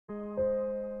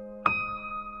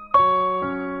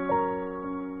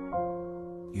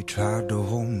Tried to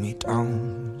hold me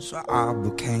down, so I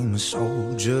became a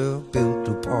soldier. Built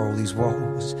up all these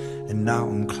walls, and now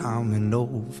I'm climbing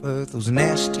over those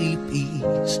nasty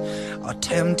bees are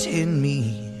tempting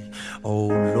me. Oh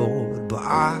Lord, but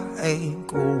I ain't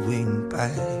going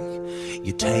back.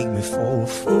 You take me for a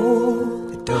fool,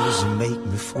 it doesn't make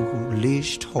me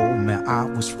foolish. Told me I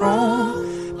was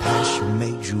wrong, passion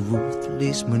made you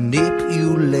ruthless,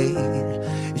 manipulate.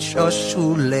 It's just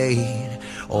too late.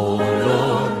 Oh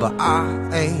Lord, but I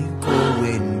ain't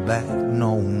going back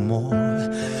no more.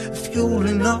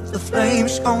 Fueling up the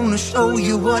flames, gonna show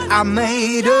you what I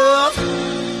made of.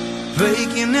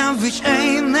 Breaking every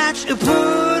chain that you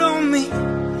put on me.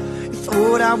 You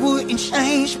thought I wouldn't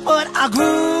change, but I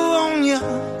grew on you.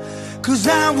 Cause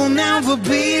I will never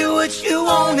be what you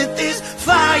wanted. This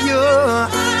fire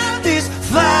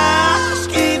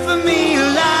keeping me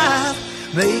alive,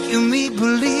 making me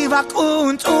believe I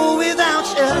couldn't do without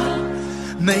you.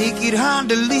 Make it hard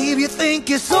to leave, you think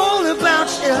it's all about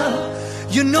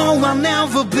you. You know I'll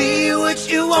never be what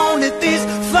you wanted. This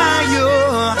fire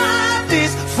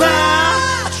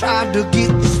I tried to get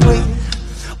this weight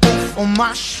off on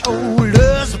my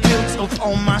shoulders, built up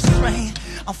on my strength.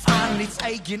 I'm finally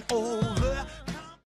taking over.